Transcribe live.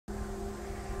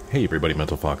Hey everybody,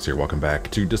 Mental Fox here. Welcome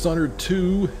back to Dishonored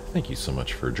 2. Thank you so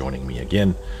much for joining me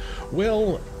again.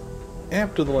 Well,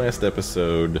 after the last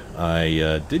episode,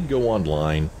 I did go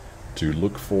online to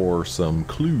look for some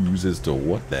clues as to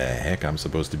what the heck I'm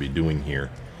supposed to be doing here.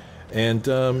 And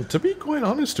to be quite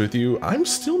honest with you, I'm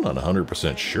still not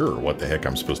 100% sure what the heck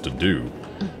I'm supposed to do.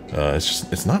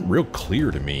 It's not real clear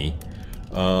to me.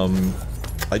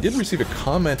 I did receive a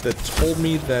comment that told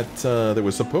me that there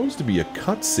was supposed to be a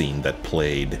cutscene that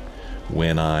played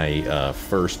when I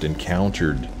first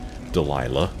encountered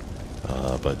Delilah,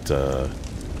 but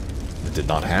it did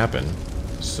not happen.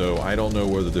 So I don't know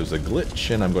whether there's a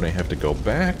glitch and I'm going to have to go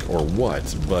back or what,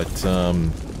 but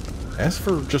as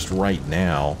for just right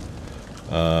now,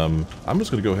 I'm just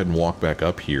going to go ahead and walk back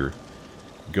up here,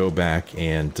 go back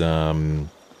and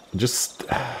just...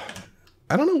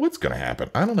 I don't know what's going to happen.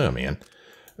 I don't know, man.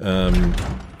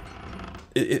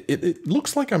 It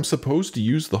looks like I'm supposed to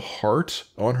use the heart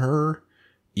on her,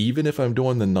 even if I'm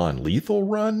doing the non-lethal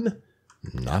run.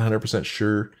 Not 100%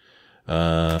 sure.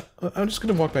 I'm just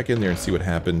going to walk back in there and see what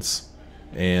happens.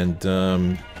 And,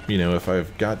 you know, if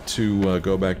I've got to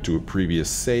go back to a previous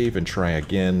save and try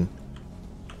again,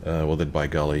 well then by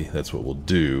golly, that's what we'll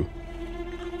do.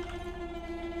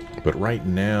 But right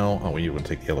now... Oh, we need to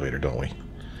take the elevator, don't we?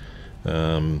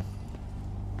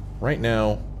 Right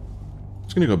now, I'm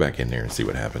just going to go back in there and see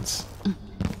what happens.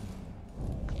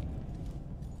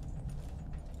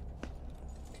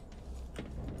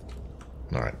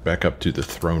 Alright, back up to the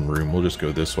throne room. We'll just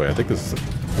go this way. I think this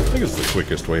is the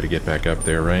quickest way to get back up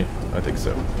there, right? I think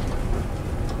so.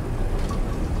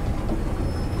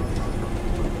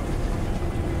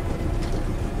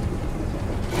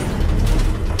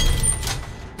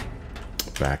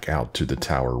 Back out to the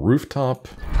tower rooftop.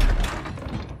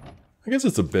 I guess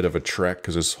it's a bit of a trek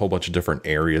because there's a whole bunch of different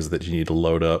areas that you need to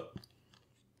load up.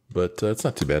 But it's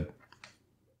not too bad.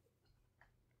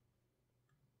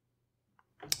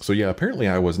 So yeah, apparently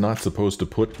I was not supposed to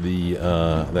put the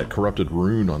that corrupted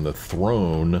rune on the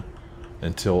throne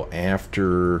until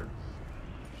after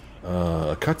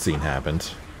a cutscene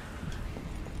happened.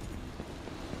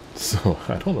 So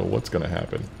I don't know what's going to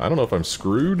happen. I don't know if I'm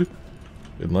screwed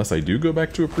unless I do go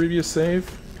back to a previous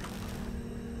save.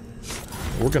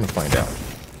 We're going to find out.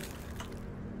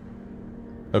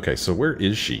 Okay, so where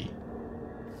is she?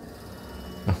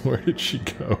 Where did she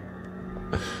go?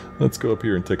 Let's go up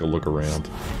here and take a look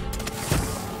around.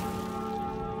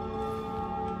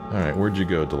 Alright, where'd you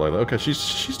go, Delilah? Okay,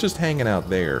 she's just hanging out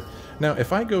there. Now,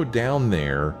 if I go down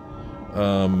there,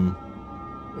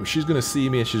 she's going to see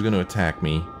me and she's going to attack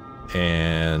me.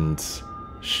 And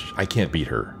I can't beat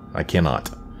her. I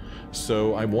cannot.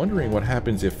 So I'm wondering what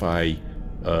happens if I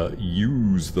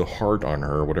use the heart on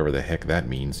her, whatever the heck that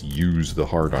means. Use the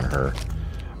heart on her.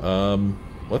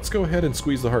 Let's go ahead and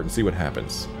squeeze the heart and see what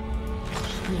happens.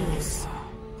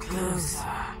 Closer.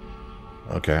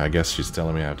 Okay, I guess she's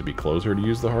telling me I have to be closer to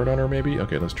use the heart on her, maybe?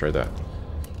 Okay, let's try that.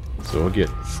 So I'll get...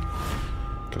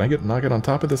 Can I knock it on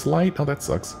top of this light? Oh, that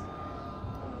sucks.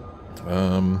 I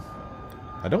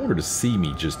don't want her to see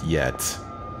me just yet.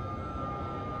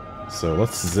 So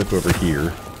let's zip over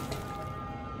here.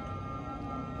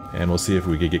 And we'll see if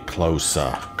we can get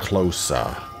closer.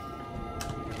 Closer.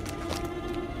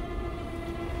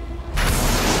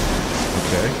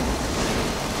 Okay.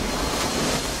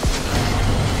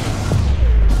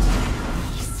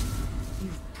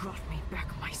 You've brought me back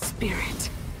my spirit.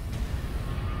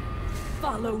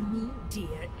 Follow me, dear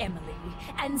Emily,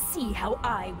 and see how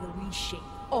I will reshape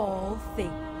all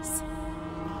things.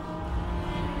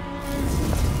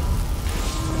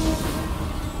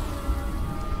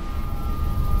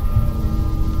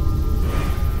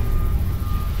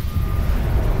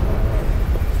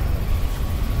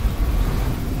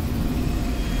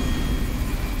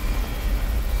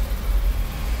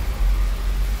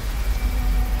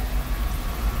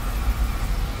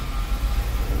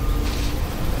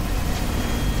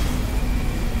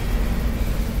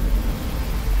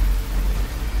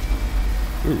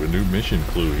 Ooh, a new mission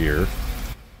clue here.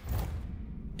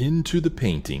 Into the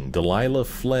painting. Delilah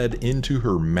fled into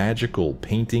her magical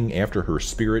painting after her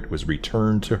spirit was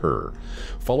returned to her.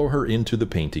 Follow her into the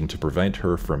painting to prevent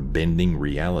her from bending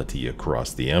reality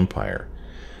across the Empire.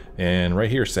 And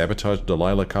right here, sabotage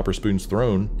Delilah Copperspoon's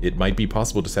throne. It might be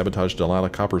possible to sabotage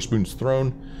Delilah Copperspoon's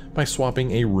throne by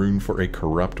swapping a rune for a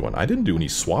corrupt one. I didn't do any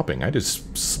swapping. I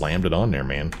just slammed it on there,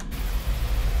 man.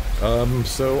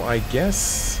 So I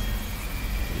guess...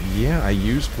 Yeah, I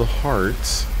used the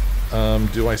heart.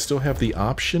 Do I still have the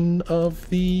option of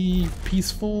the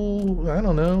peaceful? I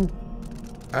don't know.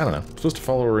 I'm supposed to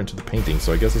follow her into the painting,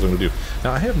 so I guess that's what I'm gonna do.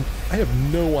 Now I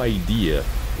have no idea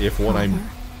if what I'm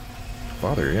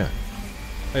Father, yeah.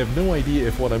 I have no idea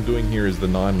if what I'm doing here is the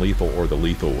non-lethal or the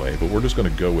lethal way, but we're just going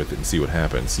to go with it and see what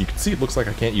happens. You can see it looks like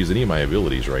I can't use any of my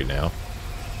abilities right now.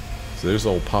 So there's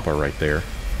old Papa right there.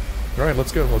 Alright,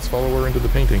 let's go. Let's follow her into the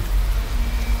painting.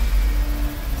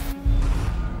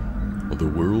 The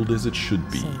world as it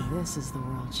should be. So this is the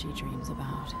world she dreams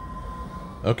about.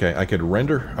 Okay, I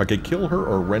could kill her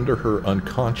or render her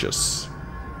unconscious.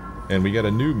 And we got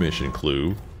a new mission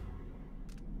clue.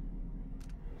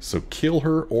 So kill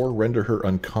her or render her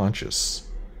unconscious.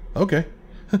 Okay.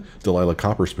 Delilah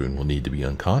Copperspoon will need to be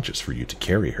unconscious for you to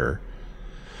carry her.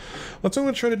 That's what I'm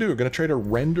going to try to do. We're going to try to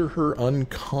render her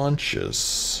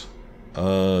unconscious.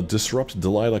 Disrupt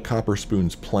Delilah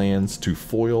Copperspoon's plans. To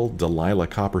foil Delilah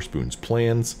Copperspoon's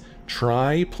plans,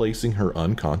 try placing her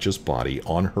unconscious body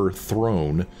on her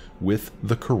throne with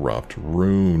the corrupt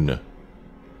rune.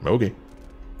 Okay.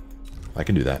 I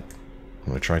can do that. I'm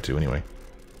going to try to anyway.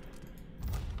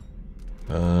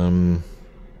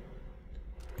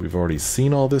 We've already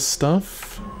seen all this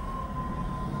stuff.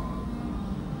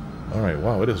 Alright,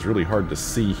 wow, it is really hard to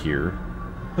see here.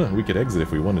 Huh, we could exit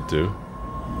if we wanted to.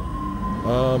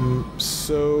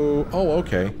 Oh,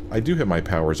 okay. I do have my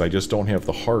powers, I just don't have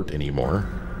the heart anymore.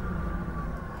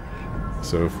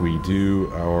 So if we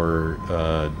do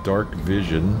our, dark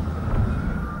vision...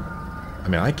 I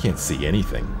mean, I can't see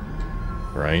anything,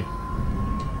 right?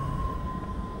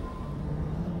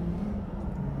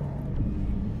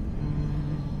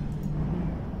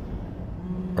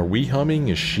 Are we humming?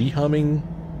 Is she humming?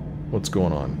 What's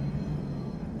going on?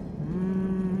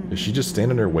 Is she just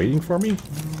standing there waiting for me?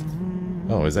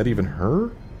 Oh, is that even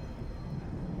her?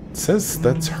 It says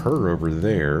that's her over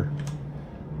there.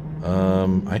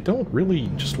 I don't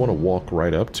really just want to walk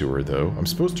right up to her, though. I'm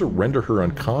supposed to render her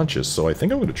unconscious, so I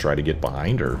think I'm going to try to get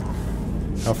behind her.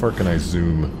 How far can I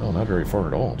zoom? Oh, not very far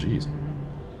at all, jeez.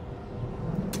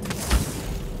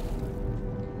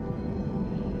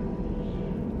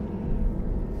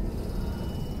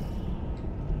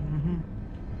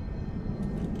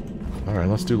 Alright,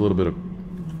 let's do a little bit of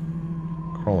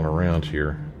crawling around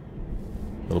here.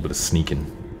 A little bit of sneaking.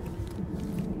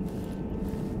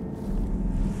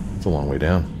 It's a long way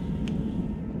down.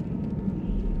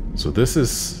 So this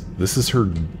is her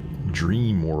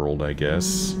dream world, I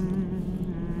guess.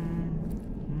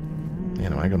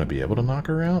 Man, am I gonna be able to knock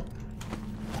her out?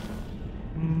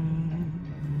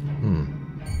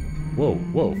 Whoa,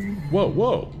 whoa, whoa,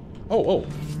 whoa! Oh, oh!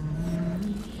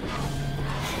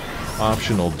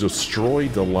 Optional, destroy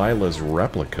Delilah's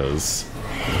replicas.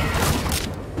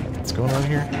 What's going on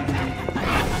here?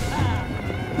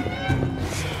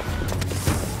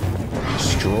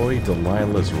 Destroy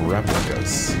Delilah's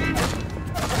replicas.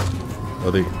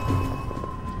 Oh, they...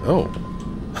 Oh.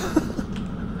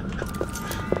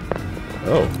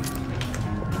 Oh.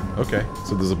 Okay,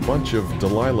 so there's a bunch of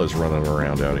Delilahs running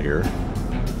around out here.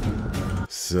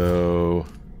 So...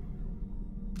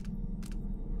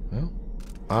 Well...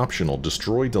 Optional,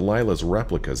 destroy Delilah's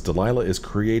replicas. Delilah is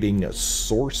creating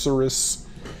sorceress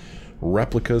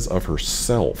replicas of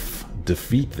herself.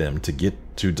 Defeat them to get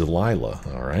to Delilah,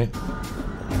 alright?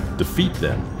 Defeat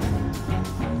them.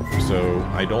 So,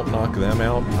 I don't knock them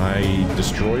out, I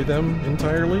destroy them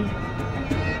entirely?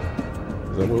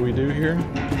 Is that what we do here?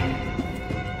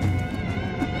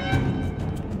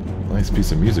 Nice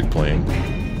piece of music playing.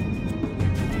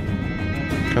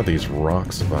 Look how these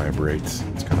rocks vibrate.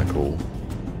 It's kind of cool.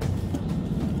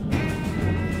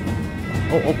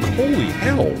 Oh, holy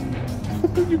hell!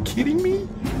 Are you kidding me?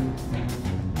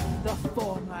 The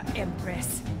former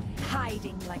Empress,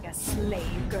 hiding like a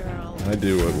slave girl. I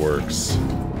do what works.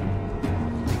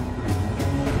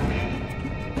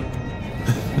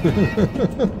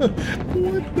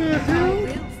 What the hell? I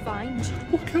will find you.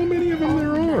 Look how many of them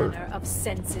there are. All manner of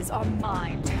senses are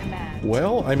mine to command.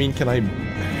 Well, I mean, can I...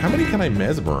 How many can I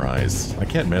mesmerize? I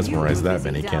can't mesmerize that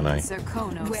many, can I? Where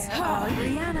are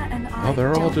Brianna and I? Oh,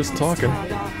 they're all just talking.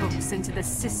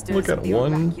 Look at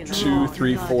 1, 2,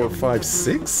 3, 4, 5,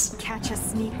 6? Catch a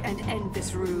sneak and end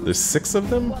this ruse. There's 6 of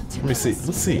them? Let me see.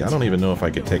 Let's see. I don't even know if I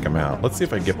could take them out. Let's see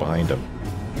if I can get behind them.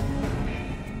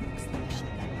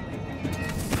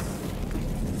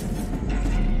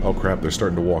 Oh crap, they're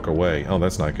starting to walk away. Oh,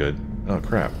 that's not good. Oh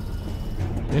crap.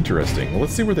 Interesting. Well,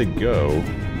 let's see where they go.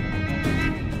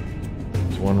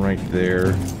 There's one right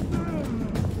there.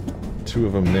 2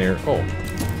 of them there. Oh.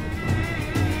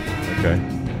 Okay.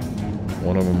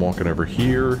 One of them walking over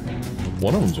here.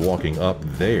 One of them's walking up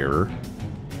there.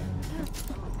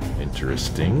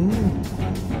 Interesting.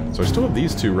 So I still have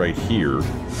these 2 right here.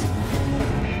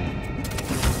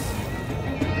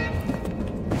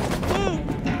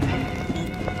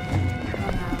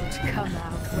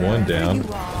 One down.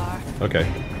 Okay.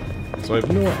 So I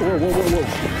have no... Whoa, whoa, whoa, whoa!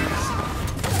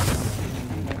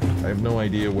 I have no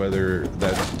idea whether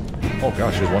that... Oh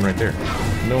gosh, there's one right there.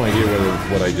 No idea whether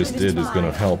what I just did is going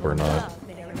to help or not.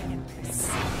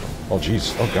 Oh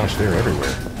jeez. Oh gosh, they're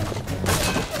everywhere.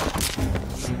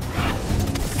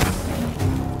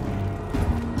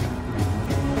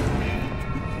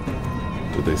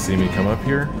 Did they see me come up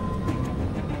here?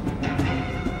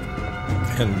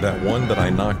 And that one that I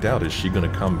knocked out, is she going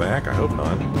to come back? I hope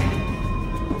not.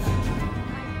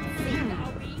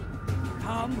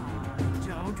 Come on,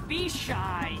 don't be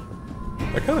shy.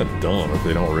 They're kind of dumb if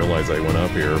they don't realize I went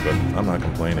up here, but I'm not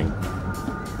complaining.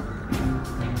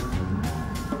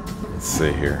 Let's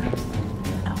see here.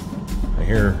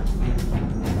 I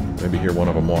maybe hear one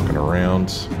of them walking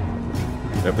around.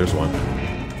 Yep, there's one.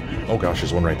 Oh gosh,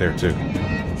 there's one right there too.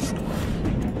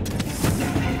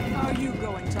 Are you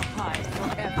going to hide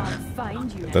forever? I'll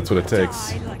find you. That's what it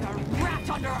takes. Like a rat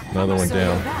under a Another one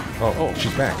down. Oh,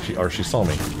 she's back. She saw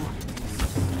me.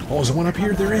 Oh, there's one up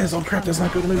here. There is. Oh crap, that's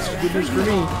not good news. Good news for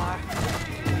me.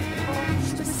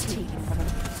 Just take it from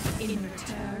me. In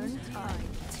return, I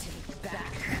take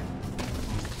back.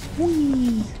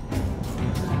 Whee.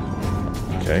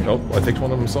 Okay. Oh, I think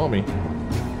one of them saw me.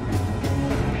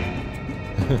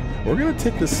 We're gonna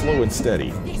take this slow and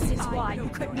steady. This is why you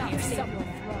could not save your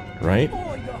throne. Right?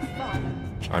 Or your father.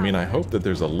 I mean, I hope that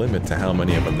there's a limit to how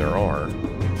many of them there are.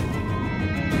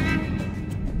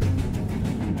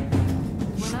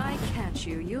 When I catch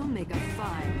you, you'll make a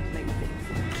fine plaything.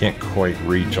 Can't quite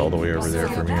reach all the way over there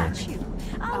from here.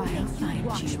 I'll make you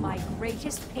watch my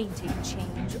greatest painting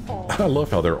change all. I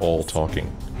love how they're all talking.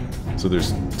 So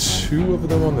there's 2 of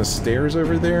them on the stairs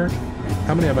over there.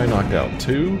 How many have I knocked out?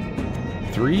 2?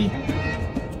 3?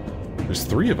 There's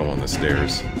 3 of them on the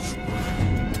stairs.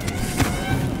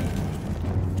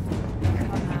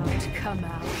 Come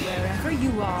out, wherever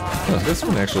you are. Oh, this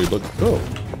one actually looked... Oh.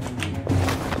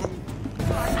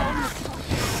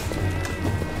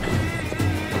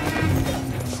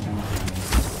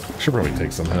 Should probably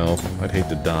take some health. I'd hate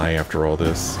to die after all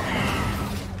this.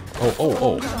 Oh, oh,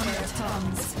 oh.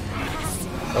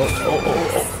 Oh, oh,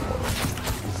 oh, oh.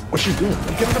 What's she doing?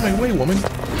 Get out of my way, woman.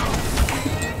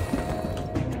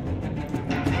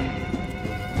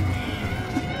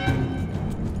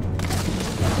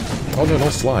 Oh no,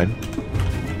 don't slide.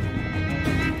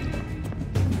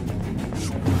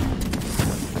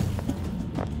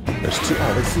 There's 2.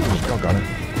 Oh, they see me. Doggone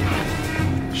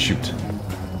it. Shoot.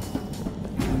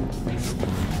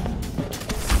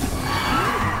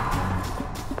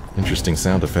 Interesting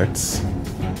sound effects.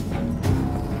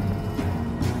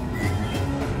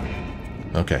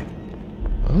 Okay.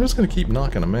 I'm just gonna keep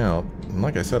knocking them out. And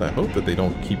like I said, I hope that they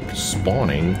don't keep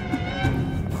spawning.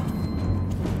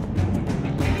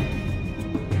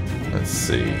 Let's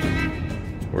see.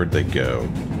 Where'd they go?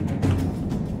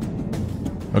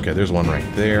 Okay, there's one right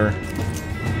there.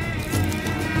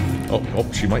 Oh,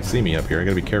 she might see me up here. I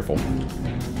gotta be careful.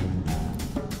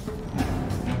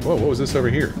 Whoa, what was this over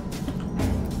here?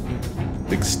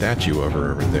 Big statue of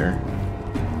her over there.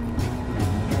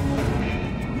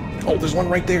 Oh, there's one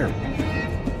right there.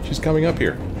 She's coming up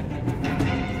here.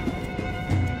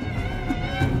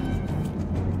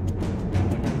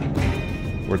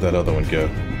 Where'd that other one go?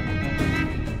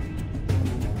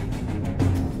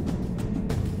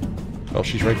 Oh,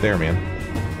 she's right there, man.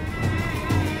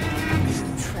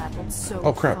 Traveled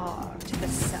so crap. far to the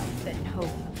south and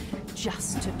home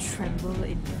just to tremble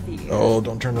in fear. Oh,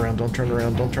 don't turn around, don't turn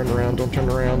around, don't turn around, don't turn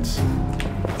around.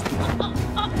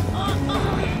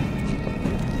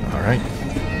 Alright.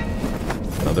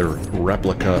 Another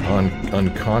replica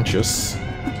unconscious.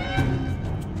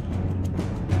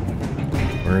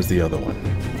 Where's the other one?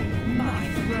 My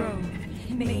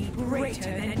throne, made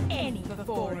greater than any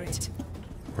before it.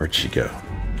 Where'd she go?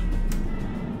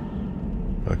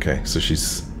 Okay, so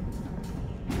she's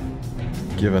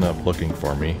given up looking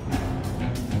for me.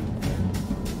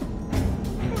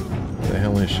 Where the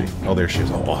hell is she? Oh, there she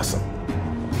is. Oh, awesome.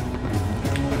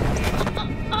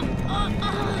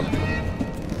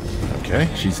 Okay,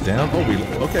 she's down. Oh,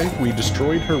 we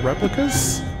destroyed her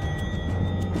replicas?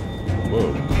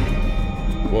 Whoa.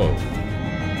 Whoa.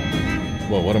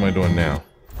 Whoa, what am I doing now?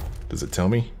 Does it tell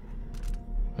me?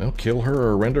 Well, kill her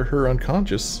or render her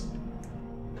unconscious.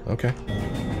 Okay.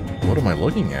 What am I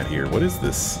looking at here? What is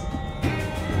this?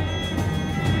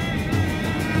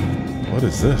 What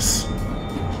is this?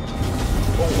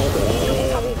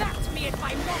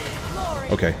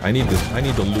 Okay, I need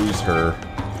to lose her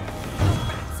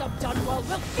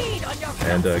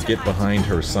and get behind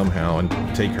her somehow and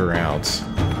take her out.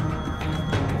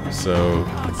 So,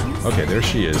 okay, there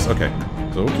she is. Okay,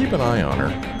 so we'll keep an eye on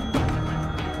her.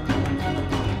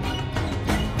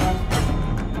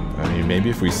 maybe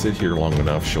if we sit here long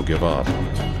enough, she'll give up.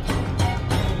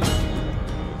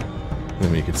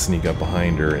 Then we could sneak up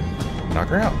behind her and knock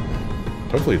her out.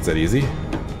 Hopefully it's that easy.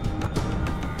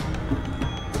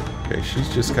 Okay, she's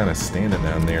just kind of standing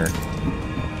down there,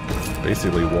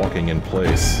 basically walking in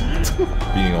place,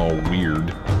 being all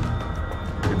weird.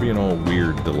 You're being all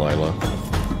weird, Delilah.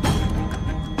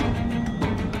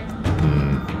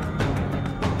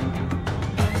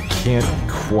 Can't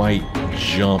quite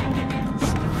jump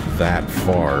that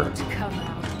far. Come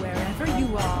out wherever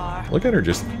you are. Look at her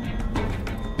just...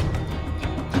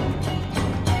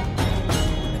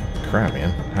 Crap,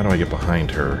 man. How do I get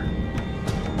behind her?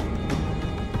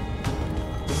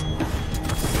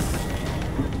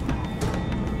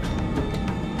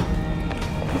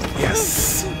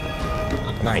 Yes!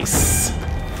 Nice!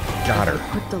 Got her.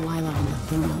 Put Delilah on the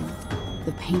throne.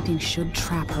 The painting should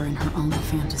trap her in her own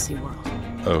fantasy world.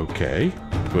 Okay.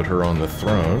 Put her on the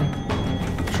throne.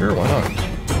 Sure, why not?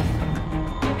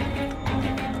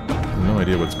 No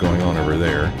idea what's going on over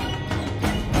there.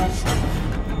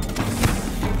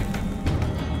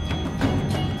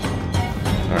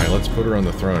 Alright, let's put her on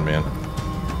the throne, man.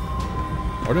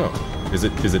 Oh no. Is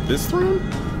it this throne?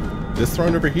 This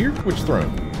throne over here? Which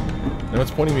throne? No,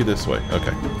 it's pointing me this way.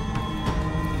 Okay.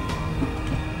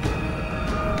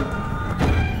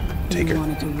 Take her. You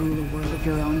wanted to rule a world of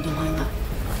your own, Delilah.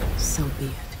 So be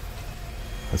it.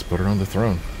 Let's put her on the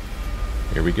throne.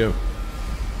 Here we go.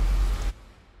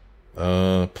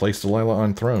 Place Delilah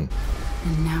on throne.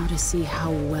 And now to see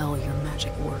how well your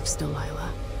magic works,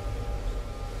 Delilah.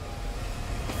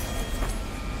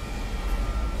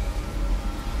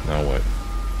 Now what?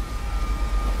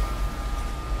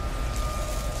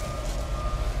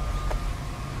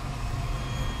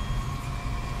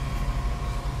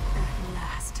 At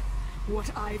last,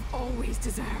 what I've always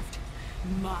deserved.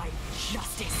 My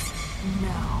justice.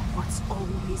 Now what's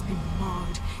always been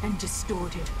marred and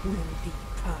distorted will be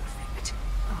perfect.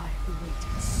 I've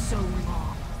waited so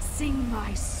long. Sing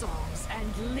my songs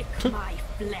and lick my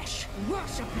flesh.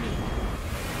 Worship me.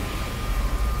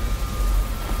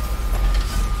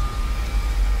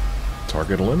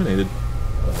 Target eliminated.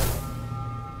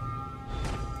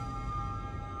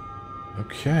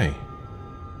 Okay.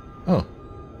 Oh.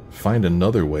 Find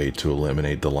another way to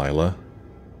eliminate Delilah.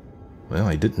 Well,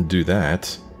 I didn't do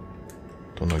that.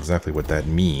 Don't know exactly what that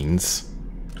means.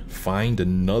 Find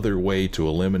another way to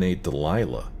eliminate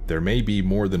Delilah. There may be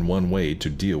more than one way to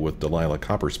deal with Delilah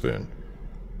Copperspoon.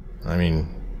 I mean,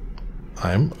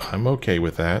 I'm okay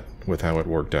with that, with how it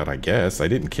worked out, I guess. I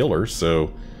didn't kill her,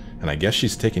 so... And I guess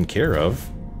she's taken care of.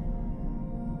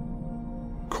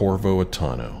 Corvo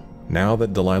Attano. Now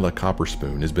that Delilah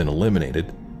Copperspoon has been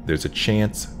eliminated, there's a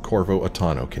chance Corvo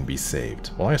Attano can be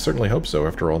saved. Well, I certainly hope so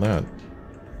after all that.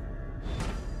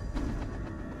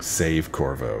 Save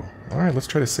Corvo. Alright, let's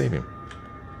try to save him.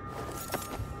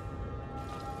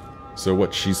 So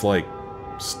what, she's like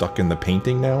stuck in the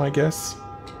painting now, I guess?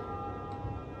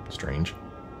 Strange.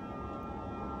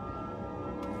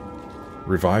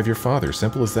 Revive your father,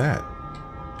 simple as that.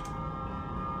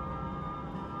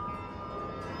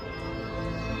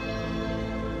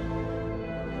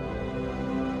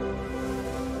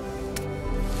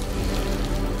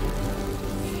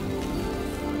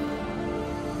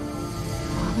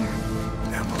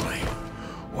 Emily,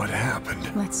 what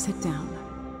happened? Let's sit down.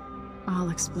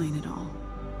 I'll explain it all.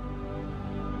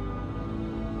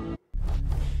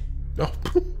 Oh,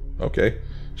 okay.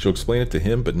 She'll explain it to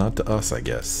him, but not to us, I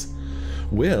guess.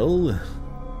 Well,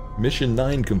 mission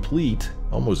 9 complete.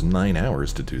 Almost 9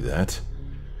 hours to do that.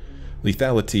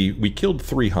 Lethality, we killed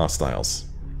 3 hostiles.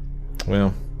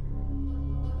 Well,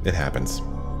 it happens.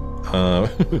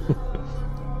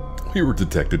 We were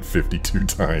detected 52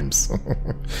 times.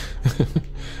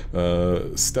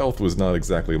 Stealth was not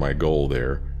exactly my goal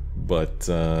there, but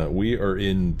we are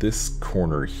in this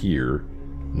corner here.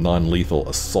 Non-lethal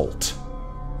assault.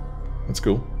 That's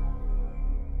cool.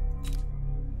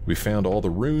 We found all the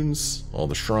runes, all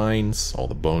the shrines, all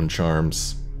the bone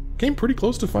charms. Came pretty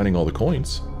close to finding all the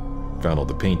coins. Found all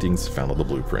the paintings, found all the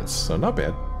blueprints, so not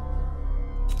bad.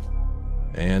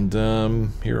 And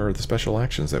here are the special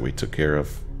actions that we took care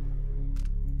of.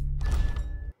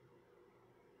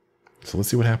 So let's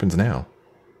see what happens now.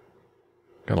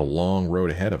 Got a long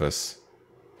road ahead of us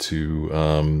to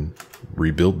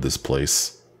rebuild this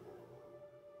place.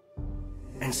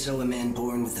 And so a man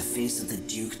born with the face of the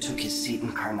Duke took his seat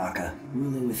in Karnaca,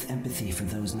 ruling with empathy for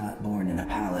those not born in a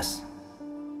palace.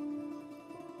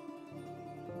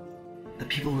 The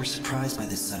people were surprised by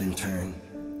this sudden turn,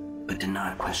 but did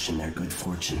not question their good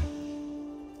fortune.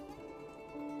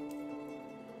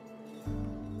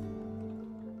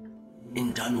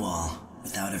 In Dunwall,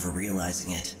 Without ever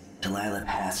realizing it, Delilah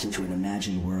passed into an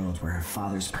imagined world where her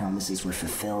father's promises were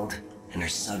fulfilled and her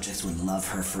subjects would love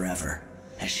her forever,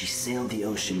 as she sailed the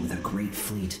ocean with a great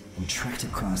fleet and trekked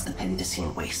across the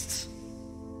Pendician wastes.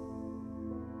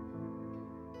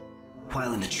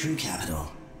 While in the true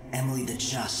capital, Emily the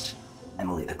Just,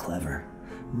 Emily the Clever,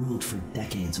 ruled for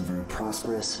decades over a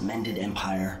prosperous, mended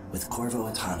empire with Corvo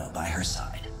Attano by her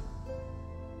side.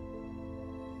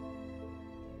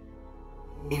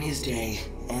 In his day,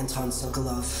 Anton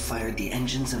Sokolov fired the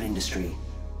engines of industry,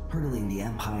 hurtling the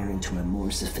empire into a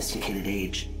more sophisticated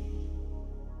age.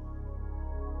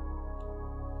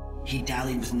 He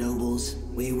dallied with nobles,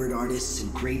 wayward artists,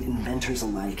 and great inventors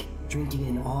alike, drinking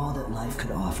in all that life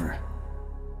could offer.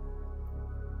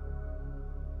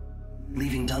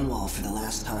 Leaving Dunwall for the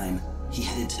last time, he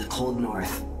headed to the cold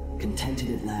north,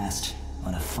 contented at last,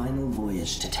 on a final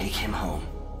voyage to take him home.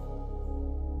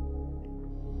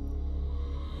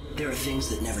 There are things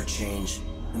that never change,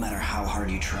 no matter how hard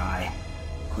you try.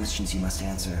 Questions you must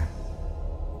answer.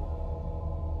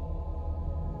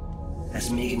 As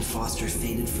Megan Foster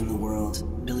faded from the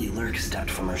world, Billy Lurk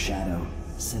stepped from her shadow,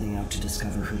 setting out to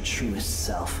discover her truest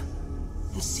self,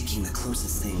 and seeking the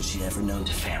closest thing she'd ever known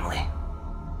to family.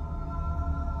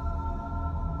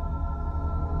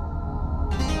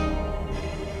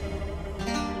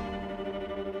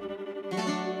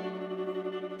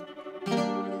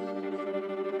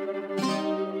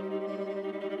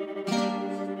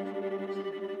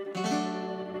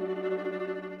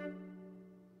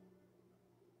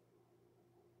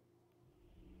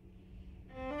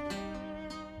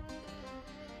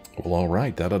 Well,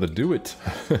 alright, that ought to do it.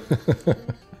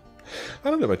 I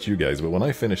don't know about you guys, but when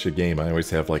I finish a game, I always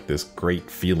have like this great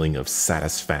feeling of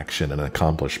satisfaction and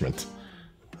accomplishment.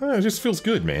 It just feels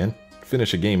good, man.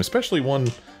 Finish a game, especially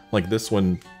one like this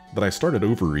one that I started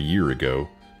over a year ago.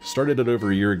 Started it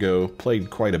over a year ago, played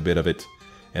quite a bit of it,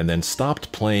 and then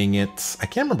stopped playing it. I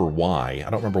can't remember why. I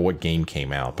don't remember what game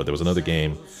came out, but there was another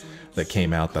game that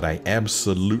came out that I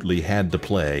absolutely had to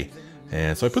play.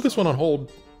 And so I put this one on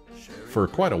hold for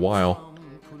quite a while,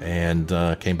 and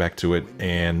came back to it,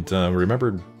 and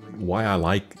remembered why I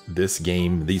like this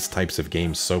game, these types of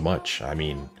games so much. I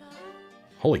mean,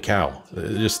 holy cow,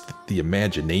 just the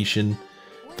imagination,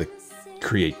 the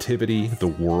creativity, the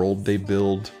world they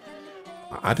build.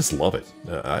 I just love it.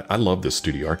 I love this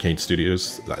studio, Arkane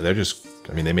Studios. They're just,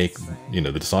 I mean, they make, you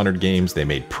know, the Dishonored games, they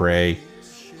made Prey,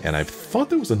 and I thought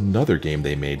there was another game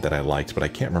they made that I liked, but I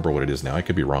can't remember what it is now. I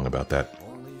could be wrong about that.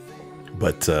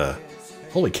 But,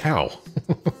 holy cow.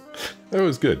 That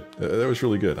was good. That was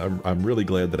really good. I'm really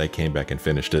glad that I came back and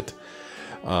finished it.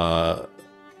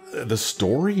 The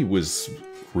story was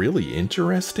really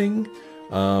interesting.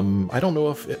 I don't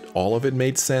know if all of it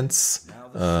made sense,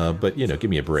 but, you know, give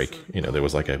me a break. You know, there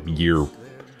was like a year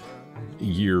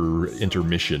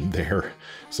intermission there,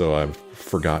 so I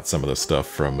forgot some of the stuff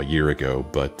from a year ago.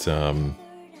 But,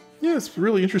 yeah, it's a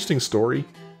really interesting story,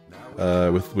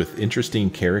 with interesting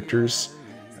characters.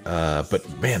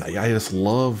 But man, I just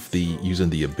love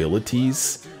using the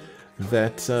abilities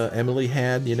that Emily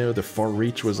had. You know, the far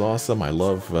reach was awesome. I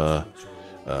love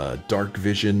dark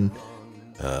vision.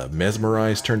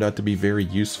 Mesmerize turned out to be very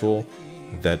useful.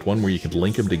 That one where you could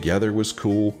link them together was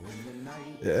cool.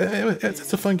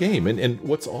 It's a fun game. And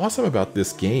what's awesome about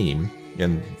this game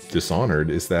and Dishonored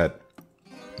is that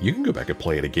you can go back and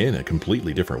play it again in a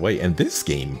completely different way. And this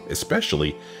game,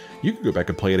 especially, you can go back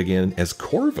and play it again as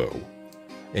Corvo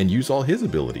and use all his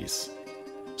abilities.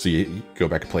 So you go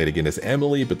back and play it again as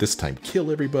Emily, but this time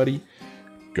kill everybody.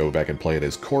 Go back and play it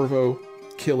as Corvo,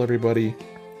 kill everybody.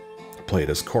 Play it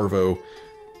as Corvo,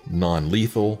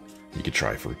 non-lethal. You could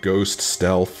try for ghost,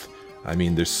 stealth. I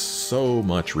mean, there's so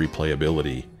much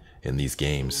replayability in these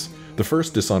games. The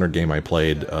first Dishonored game I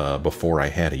played before I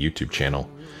had a YouTube channel,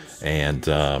 and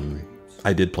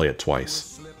I did play it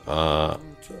twice. I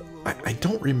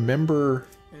don't remember.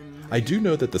 I do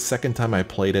know that the second time I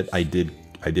played it, I did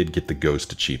get the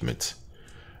Ghost achievement.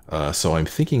 So I'm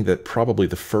thinking that probably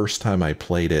the first time I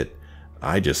played it,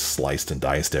 I just sliced and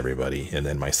diced everybody, and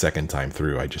then my second time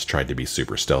through, I just tried to be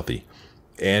super stealthy.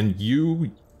 And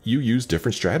you use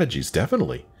different strategies,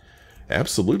 definitely.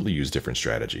 Absolutely use different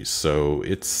strategies. So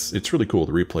it's really cool.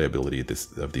 The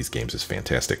replayability of these games is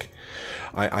fantastic.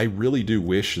 I really do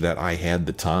wish that I had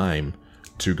the time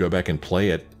to go back and play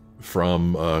it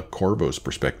from Corvo's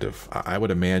perspective. I would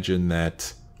imagine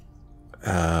that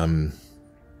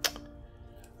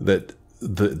that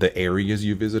the areas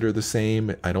you visit are the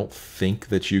same. I don't think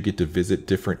that you get to visit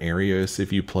different areas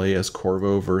if you play as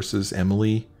Corvo versus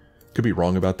Emily. Could be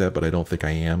wrong about that, but I don't think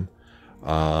I am.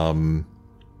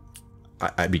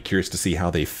 I'd be curious to see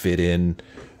how they fit in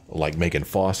like Megan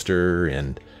Foster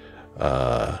and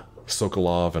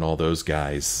Sokolov and all those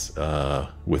guys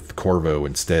with Corvo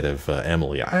instead of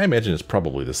Emily. I imagine it's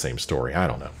probably the same story. I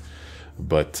don't know.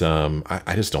 But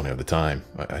I just don't have the time.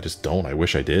 I just don't. I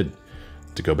wish I did,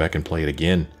 to go back and play it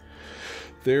again.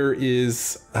 There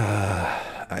is,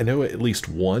 I know at least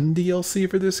one DLC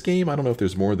for this game. I don't know if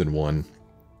there's more than one.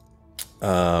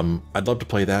 I'd love to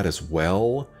play that as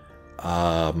well.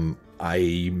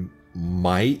 I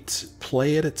might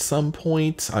play it at some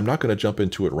point. I'm not going to jump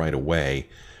into it right away.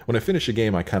 When I finish a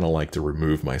game, I kind of like to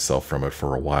remove myself from it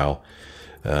for a while.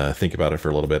 Think about it for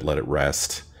a little bit, let it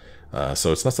rest.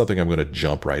 So it's not something I'm going to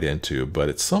jump right into, but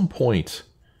at some point,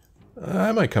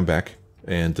 I might come back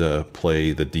and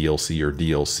play the DLC or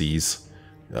DLCs.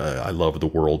 I love the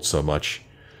world so much.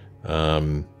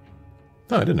 Oh,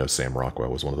 I didn't know Sam Rockwell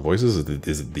was one of the voices.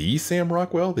 Is it the Sam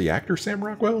Rockwell? The actor Sam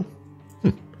Rockwell?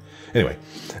 Anyway,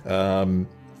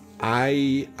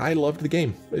 I loved the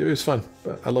game. It was fun.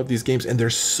 I love these games, and they're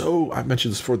so, I've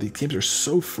mentioned this before, these games are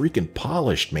so freaking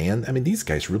polished, man. I mean, these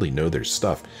guys really know their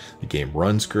stuff. The game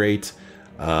runs great.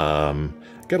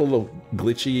 Got a little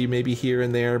glitchy maybe here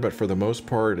and there, but for the most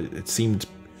part, it seemed,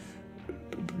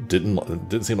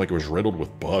 didn't seem like it was riddled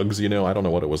with bugs, you know. I don't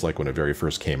know what it was like when it very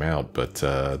first came out, but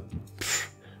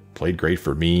played great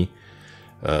for me.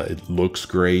 It looks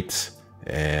great.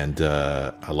 And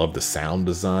I love the sound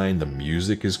design. The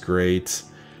music is great.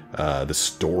 The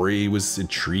story was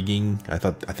intriguing. I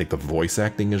think the voice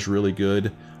acting is really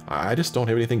good. I just don't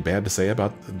have anything bad to say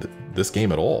about this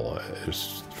game at all.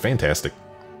 It's fantastic.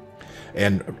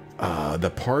 And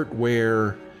the part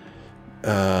where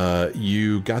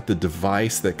you got the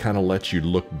device that kind of lets you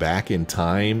look back in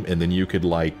time, and then you could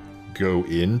like go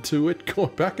into it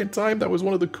going back in time, that was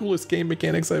one of the coolest game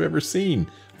mechanics I've ever seen.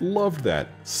 Loved that.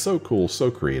 So cool, so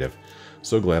creative.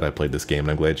 So glad I played this game,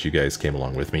 and I'm glad you guys came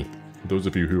along with me. Those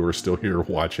of you who are still here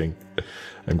watching,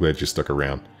 I'm glad you stuck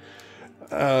around.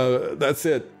 That's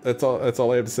it. That's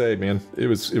all I have to say, man. It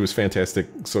was fantastic.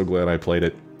 So glad I played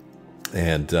it.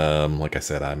 And like I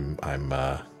said, I'm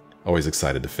always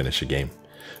excited to finish a game.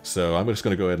 So I'm just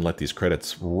going to go ahead and let these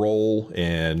credits roll,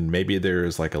 and maybe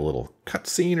there's like a little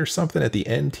cutscene or something at the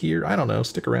end here. I don't know.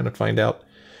 Stick around and find out.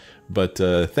 But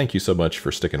thank you so much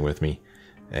for sticking with me.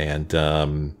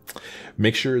 And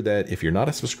make sure that if you're not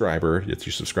a subscriber, that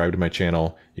you subscribe to my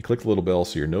channel, you click the little bell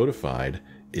so you're notified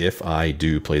if I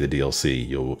do play the DLC.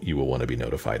 You will want to be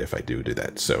notified if I do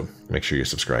that. So make sure you're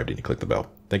subscribed and you click the bell.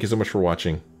 Thank you so much for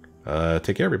watching.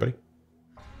 Take care, everybody.